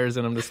slit. fires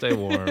in them to stay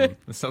warm. It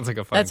sounds like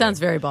a fun That sounds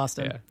game. very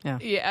Boston. Yeah.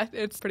 Yeah,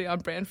 it's pretty on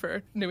brand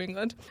for New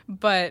England.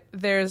 But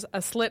there's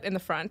a slit in the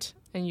front,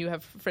 and you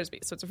have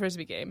Frisbee, so it's a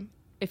Frisbee game.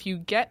 If you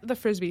get the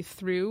Frisbee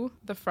through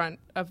the front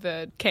of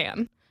the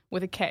can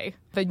with a K,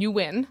 then you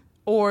win.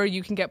 Or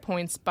you can get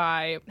points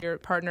by your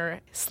partner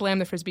slam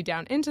the Frisbee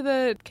down into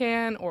the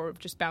can or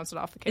just bounce it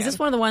off the can. Is this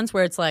one of the ones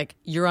where it's like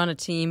you're on a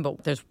team,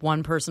 but there's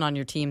one person on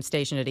your team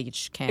stationed at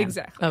each can?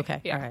 Exactly.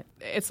 Okay. Yeah. All right.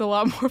 It's a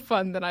lot more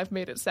fun than I've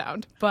made it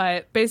sound.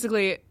 But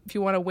basically, if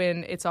you want to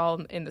win, it's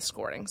all in the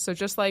scoring. So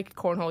just like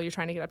cornhole, you're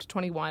trying to get up to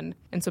 21.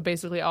 And so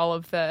basically all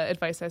of the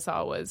advice I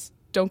saw was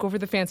don't go for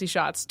the fancy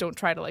shots. Don't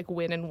try to like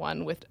win in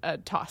one with a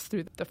toss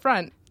through the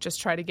front.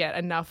 Just try to get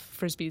enough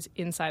Frisbees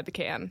inside the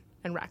can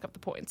and rack up the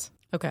points.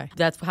 Okay.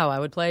 That's how I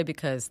would play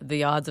because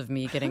the odds of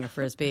me getting a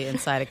Frisbee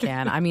inside a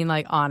can, I mean,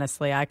 like,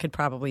 honestly, I could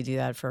probably do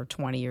that for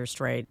 20 years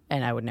straight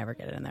and I would never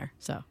get it in there.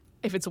 So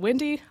If it's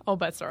windy, all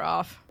bets are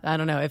off. I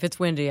don't know. If it's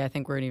windy, I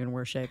think we're in even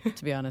worse shape,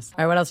 to be honest.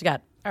 All right. What else you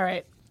got? All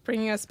right.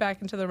 Bringing us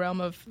back into the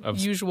realm of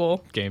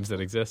usual games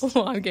that exist.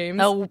 lawn games.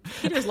 Oh,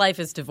 Peter's life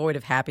is devoid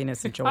of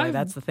happiness and joy.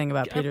 That's the thing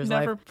about Peter's I've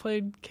never life.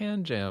 played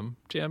Can Jam.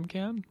 Jam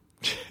Can?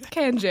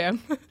 Can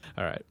Jam.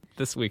 All right.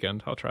 This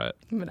weekend, I'll try it.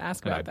 I'm going to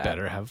ask And I about that.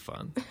 better have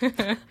fun.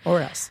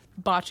 Or else.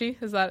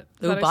 Bocce, is that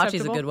Ooh, bocce's a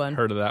acceptable? good one.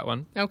 Heard of that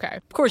one? Okay.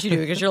 Of course you do,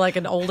 because you're like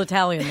an old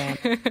Italian man.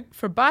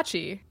 For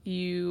bocce,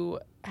 you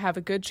have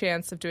a good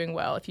chance of doing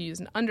well if you use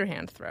an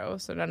underhand throw,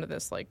 so none of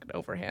this like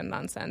overhand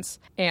nonsense,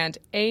 and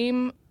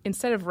aim,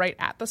 instead of right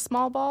at the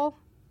small ball,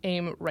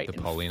 aim right The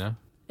in Paulina?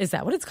 Is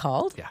that what it's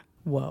called? Yeah.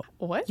 Whoa.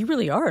 What? You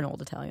really are an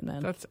old Italian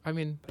then. That's, I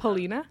mean,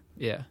 Paulina?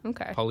 yeah.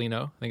 Okay.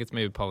 Paulino. I think it's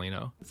maybe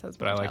Paulino. sounds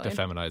But more I like to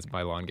Italian. feminize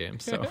my lawn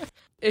games, so.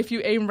 If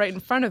you aim right in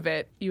front of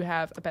it, you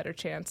have a better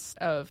chance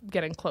of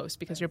getting close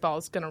because your ball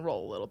is going to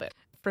roll a little bit.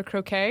 For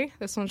croquet,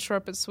 this one's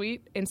short but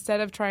sweet.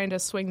 Instead of trying to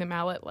swing the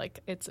mallet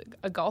like it's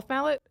a golf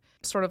mallet,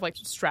 sort of like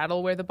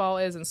straddle where the ball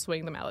is and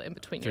swing the mallet in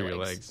between Through your your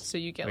legs. legs. So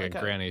you get like a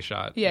granny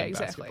shot. Yeah, in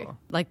exactly. basketball.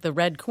 Like the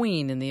Red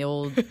Queen in the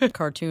old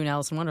cartoon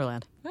Alice in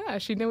Wonderland. Yeah,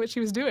 she knew what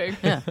she was doing.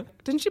 Yeah.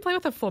 Didn't she play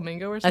with a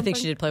flamingo or something? I think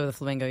she did play with a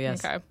flamingo,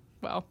 yes. Okay.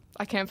 Well,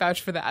 I can't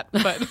vouch for that,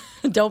 but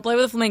Don't play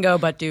with a flamingo,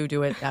 but do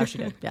it how she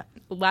did. Yeah.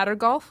 ladder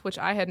golf, which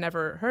I had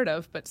never heard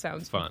of, but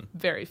sounds Fun.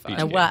 very fun.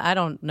 Beach And well, I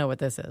don't know what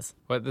this is.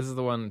 But this is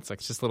the one, it's like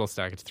just a little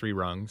stack. It's 3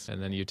 rungs.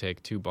 And then you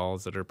take 2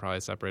 balls that are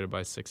probably separated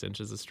by 6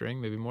 inches of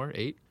string, maybe more,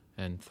 8,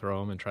 and throw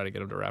them and try to get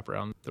them to wrap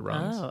around the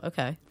rungs. Oh,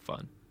 okay.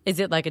 Fun. Is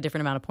it like a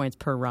different amount of points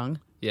per rung?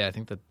 Yeah, I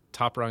think the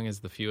top rung is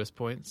the fewest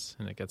points,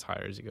 and it gets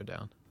higher as you go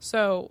down.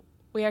 So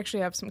we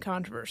actually have some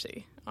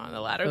controversy on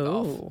the ladder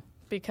golf Ooh.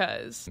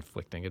 because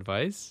Conflicting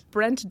advice.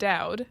 Brent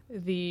Dowd,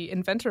 the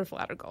inventor of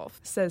ladder golf,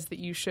 says that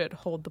you should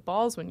hold the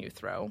balls when you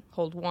throw.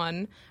 Hold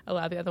one,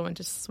 allow the other one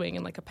to swing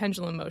in like a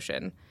pendulum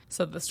motion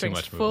so that the string's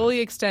much fully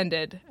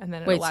extended, and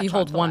then it'll Wait, so latch you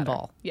hold onto the one ladder.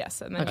 ball?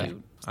 Yes, and then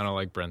you... I don't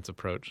like Brent's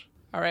approach.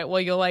 All right,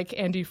 well, you'll like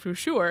Andy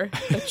Foucheur,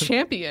 the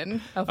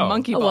champion of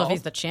monkey Oh, ball. well, if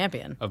he's the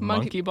champion. Of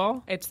monkey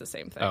ball? It's the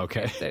same thing. Oh,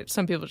 okay.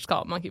 Some people just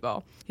call it monkey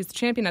ball. He's the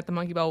champion at the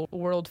monkey ball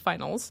world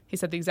finals. He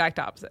said the exact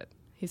opposite.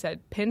 He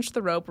said pinch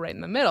the rope right in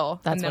the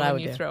middle, That's and then what I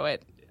when would you do. throw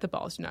it, the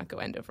balls do not go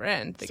end over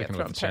end. They Sticking get with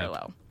thrown the champ.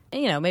 parallel.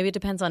 And, you know, maybe it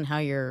depends on how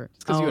your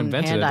Because you own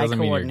invented it hand-eye doesn't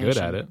mean you're good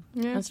coordination. at it.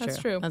 Yeah, That's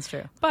true. That's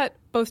true. But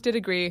both did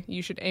agree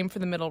you should aim for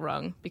the middle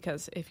rung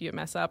because if you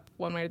mess up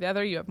one way or the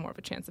other, you have more of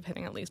a chance of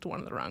hitting at least one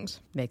of the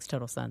rungs. Makes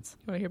total sense.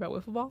 You want to hear about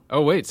wiffle ball?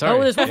 Oh, wait, sorry.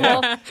 Oh, there's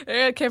football.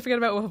 Yeah, can't forget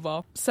about wiffle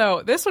ball.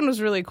 So this one was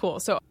really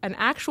cool. So an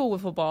actual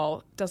wiffle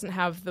ball doesn't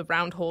have the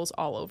round holes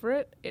all over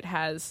it. It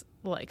has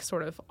like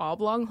sort of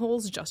oblong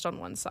holes just on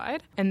one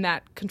side, and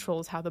that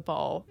controls how the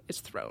ball is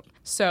thrown.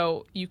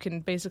 So you can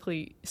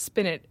basically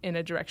spin it in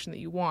a direction that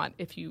you want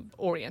if you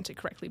orient it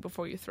correctly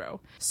before you throw.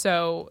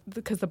 So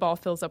because the ball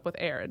fills up with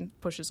air and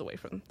pushes away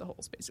from the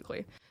holes,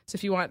 basically. So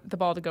if you want the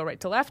ball to go right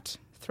to left,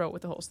 throw it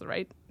with the holes to the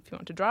right. If you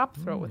want it to drop,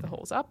 throw it with the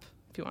holes up.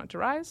 If you want it to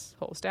rise,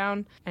 holes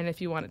down. And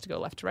if you want it to go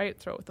left to right,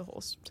 throw it with the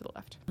holes to the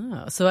left.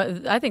 Oh,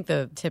 so I think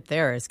the tip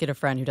there is get a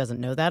friend who doesn't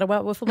know that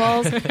about wiffle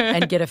balls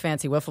and get a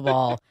fancy wiffle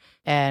ball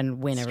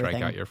and win everything.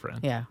 Strike out your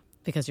friend. Yeah,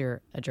 because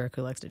you're a jerk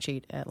who likes to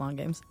cheat at long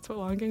games. That's what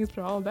long games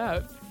are all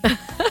about.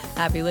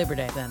 Happy Labor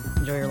Day, then.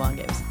 Enjoy your long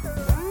games.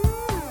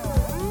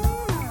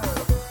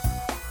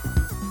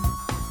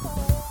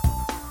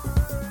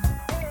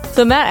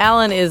 So Matt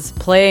Allen is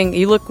playing,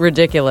 you look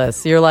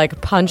ridiculous. You're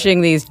like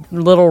punching these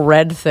little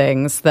red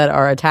things that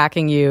are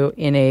attacking you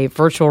in a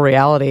virtual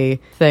reality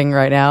thing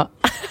right now.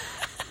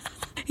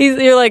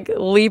 You're like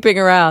leaping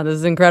around. This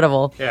is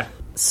incredible. Yeah.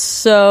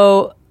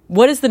 So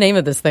what is the name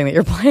of this thing that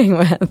you're playing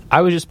with?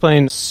 I was just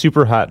playing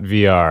Super Hot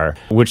VR,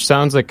 which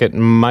sounds like it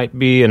might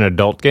be an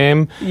adult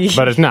game,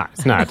 but it's not.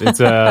 It's not.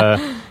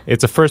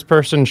 It's a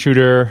first-person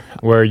shooter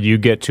where you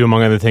get to,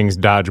 among other things,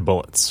 dodge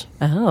bullets.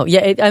 Oh, yeah.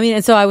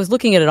 And so I was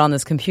looking at it on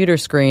this computer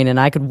screen, and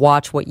I could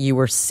watch what you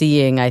were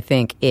seeing, I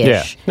think,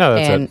 ish. Yeah. No,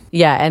 that's and, it.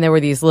 Yeah, and there were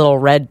these little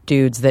red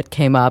dudes that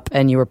came up,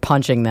 and you were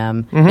punching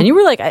them. And you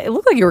were like, it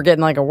looked like you were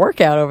getting like a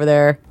workout over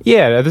there.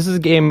 Yeah, this is a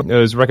game that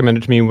was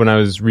recommended to me when I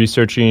was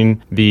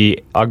researching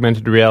the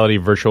augmented reality,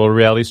 virtual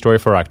reality story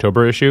for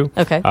October issue.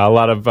 Okay. A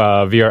lot of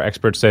VR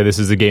experts say this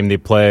is a game they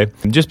play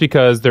just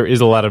because there is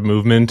a lot of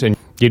movement and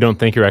you don't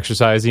think you're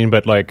exercising,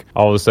 but like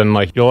all of a sudden,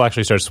 like you'll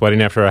actually start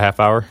sweating after a half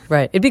hour.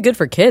 Right. It'd be good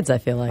for kids, I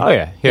feel like.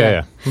 Oh,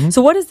 yeah.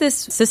 So what is this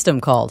system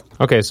called?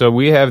 Okay, so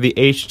we have the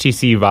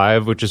HTC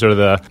Vive, which is sort of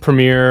the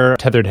premier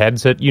tethered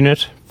headset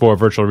unit for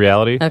virtual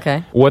reality.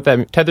 Okay. What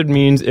that tethered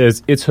means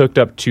is it's hooked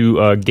up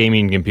to a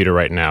gaming computer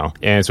right now.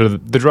 And sort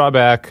of the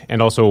drawback,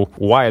 and also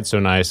why it's so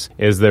nice,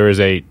 is there is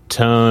a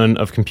ton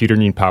of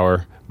computing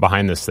power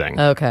behind this thing.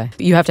 Okay.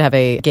 You have to have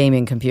a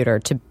gaming computer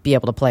to be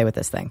able to play with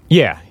this thing.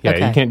 Yeah.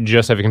 Okay. You can't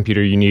just have a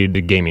computer. You need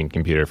a gaming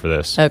computer for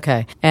this.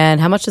 Okay. And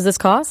how much does this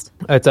cost?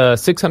 It's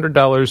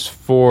 $600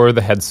 for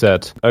the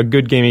headset. A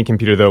good gaming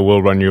computer, though,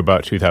 will run you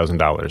about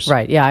 $2,000.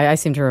 Right. Yeah, I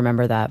seem to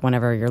remember that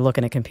whenever you're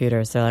looking at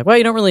computers, they're like, well,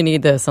 you don't really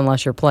need this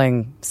unless you're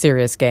playing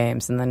serious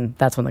games. And then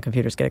that's when the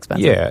computers get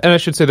expensive. Yeah. And I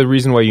should say the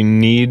reason why you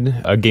need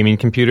a gaming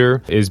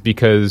computer is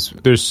because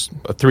there's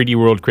a 3D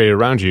world created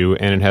around you,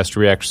 and it has to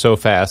react so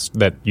fast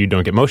that you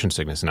don't get motion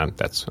sickness. And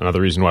that's another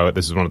reason why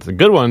this is one of the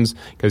good ones,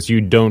 because you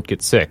don't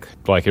get sick.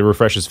 Like, it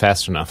refreshes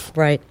fast enough.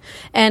 Right.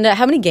 And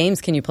how many games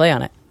can you play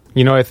on it?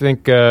 You know, I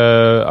think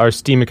our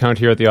Steam account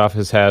here at the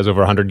office has over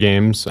 100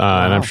 games, and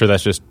I'm sure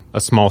that's just a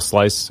small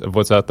slice of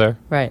what's out there.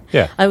 Right.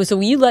 Yeah. So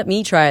you let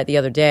me try it the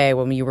other day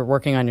when you were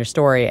working on your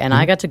story, and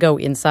I got to go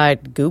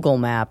inside Google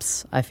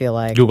Maps, I feel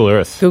like. Google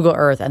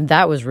Earth, and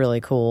that was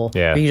really cool.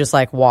 Yeah. Where you just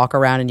like walk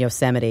around in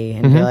Yosemite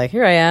and be like,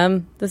 here I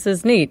am. This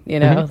is neat, you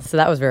know? So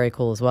that was very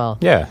cool as well.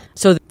 Yeah.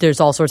 So there's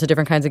all sorts of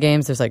different kinds of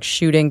games. There's like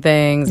shooting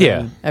things.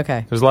 Yeah.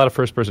 Okay. There's a lot of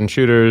first-person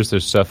shooters.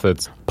 There's stuff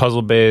that's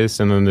puzzle-based,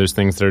 and then there's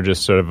things that are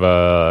just sort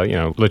of,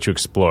 let you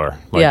explore,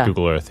 like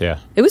Google Earth, yeah.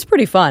 It was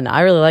pretty fun.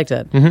 I really liked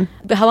it.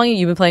 But how long have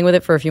you been playing with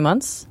it? For a few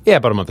months? Yeah,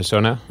 about a month or so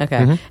now.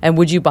 Okay. And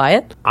would you buy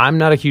it? I'm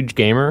not a huge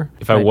gamer.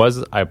 If I Right.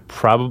 was, I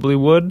probably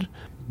would.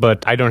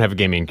 But I don't have a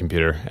gaming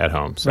computer at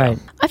home. So. Right.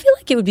 I feel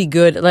like it would be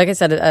good, like I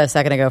said a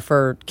second ago,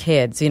 for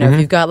kids. You know, if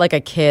you've got like a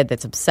kid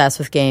that's obsessed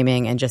with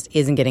gaming and just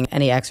isn't getting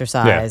any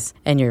exercise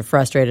and you're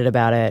frustrated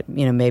about it,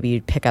 you know, maybe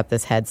you'd pick up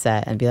this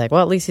headset and be like,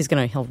 well, at least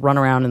he'll run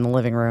around in the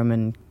living room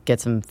and get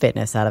some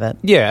fitness out of it.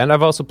 Yeah, and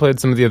I've also played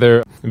some of the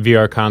other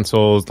VR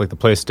consoles, like the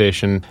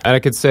PlayStation. And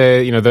I could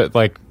say, you know, that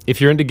like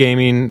if you're into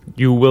gaming,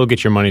 you will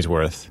get your money's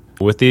worth.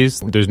 With these,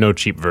 there's no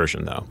cheap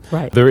version, though.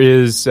 Right. There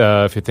is,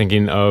 if you're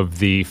thinking of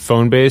the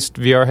phone-based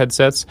VR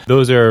headsets,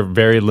 those are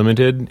very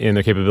limited in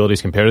their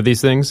capabilities compared to these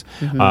things.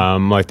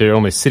 Like, they're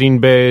only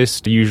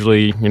sitting-based.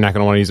 Usually, you're not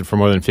going to want to use it for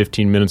more than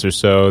 15 minutes or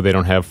so. They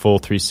don't have full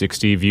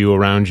 360 view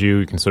around you.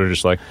 You can sort of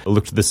just, like,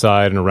 look to the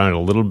side and around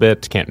a little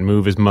bit. Can't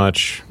move as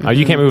much.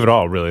 You can't move at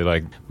all, really.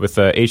 Like, with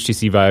the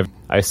HTC Vive,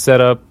 I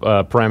set up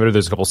a parameter.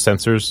 There's a couple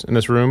sensors in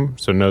this room,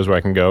 so it knows where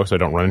I can go, so I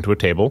don't run into a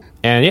table.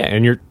 And yeah,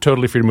 and you're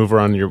totally free to move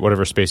around your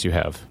whatever space you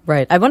have.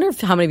 Right. I wonder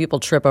how many people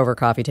trip over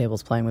coffee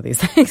tables playing with these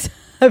things.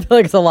 I feel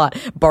like it's a lot.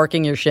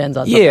 Barking your shins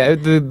on something. Yeah,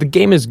 the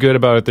game is good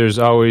about it. There's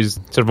always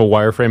sort of a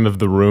wireframe of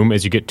the room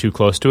as you get too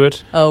close to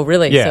it. Oh,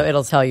 really? Yeah. So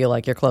it'll tell you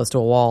like you're close to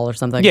a wall or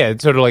something? Yeah,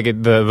 it's sort of like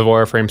the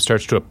wireframe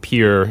starts to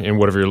appear in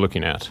whatever you're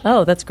looking at.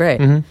 Oh, that's great.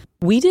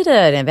 We did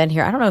an event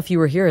here. I don't know if you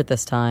were here at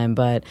this time,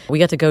 but we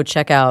got to go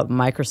check out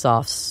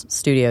Microsoft's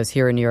studios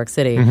here in New York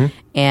City,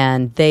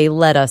 and they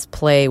let us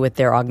play with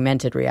their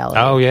augmented reality.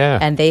 Oh, yeah.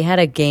 And they had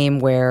a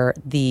game where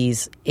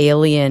these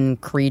alien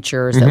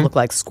creatures that look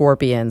like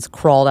scorpions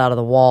crawled out of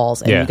the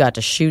walls, and you got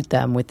to shoot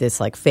them with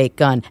this like fake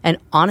gun. And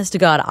honest to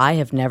God, I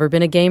have never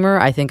been a gamer.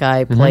 I think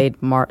I played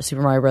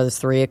Super Mario Bros.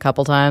 3 a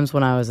couple times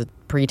when I was a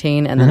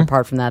preteen, and then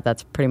apart from that,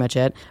 that's pretty much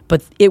it.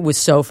 But it was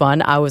so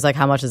fun. I was like,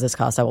 how much does this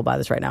cost? I will buy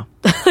this right now.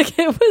 Like,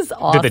 it was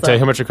awesome. Did they tell you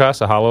how much it costs,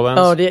 a HoloLens?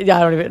 Oh, yeah, I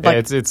don't even...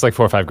 Like, yeah, it's like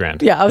 $4 or $5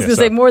 grand. yeah, I was going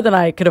to say more than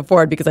I could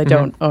afford because I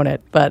don't own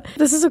it. But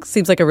this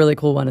seems like a really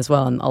cool one as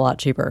well and a lot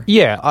cheaper.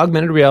 Yeah,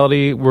 augmented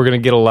reality, we're going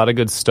to get a lot of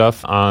good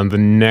stuff on the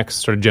next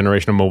sort of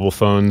generation of mobile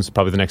phones,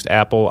 probably the next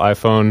Apple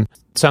iPhone.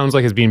 Sounds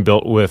like it's being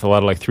built with a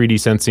lot of like 3D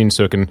sensing,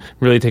 so it can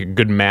really take a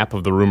good map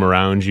of the room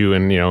around you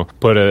and, you know,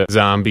 put a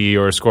zombie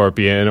or a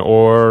scorpion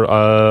or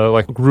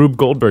like a Rube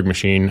Goldberg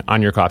machine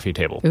on your coffee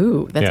table.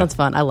 Ooh, that sounds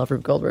fun. I love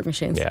Rube Goldberg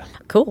machines. Yeah.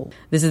 Cool.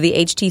 This is the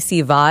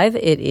HTC Vive.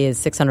 It is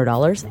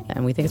 $600,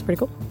 and we think it's pretty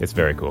cool. It's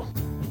very cool.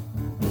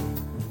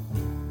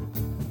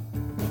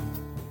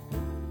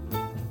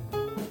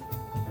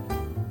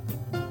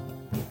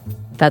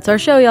 That's our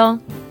show,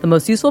 y'all. The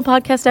Most Useful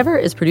Podcast Ever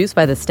is produced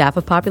by the staff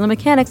of Popular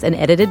Mechanics and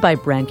edited by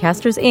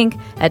Brandcasters, Inc.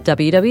 at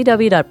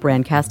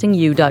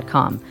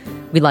www.brandcastingu.com.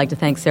 We'd like to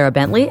thank Sarah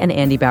Bentley and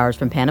Andy Bowers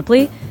from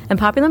Panoply and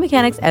Popular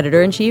Mechanics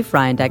Editor-in-Chief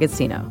Ryan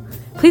D'Agostino.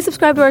 Please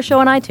subscribe to our show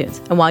on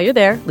iTunes, and while you're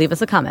there, leave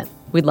us a comment.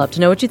 We'd love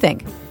to know what you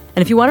think. And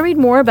if you want to read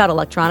more about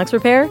electronics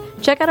repair,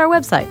 check out our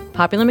website,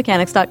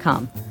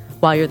 popularmechanics.com.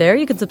 While you're there,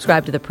 you can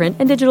subscribe to the print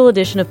and digital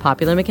edition of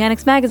Popular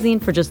Mechanics magazine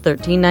for just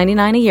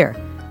 $13.99 a year.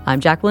 I'm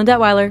Jacqueline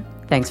Detweiler.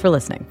 Thanks for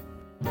listening.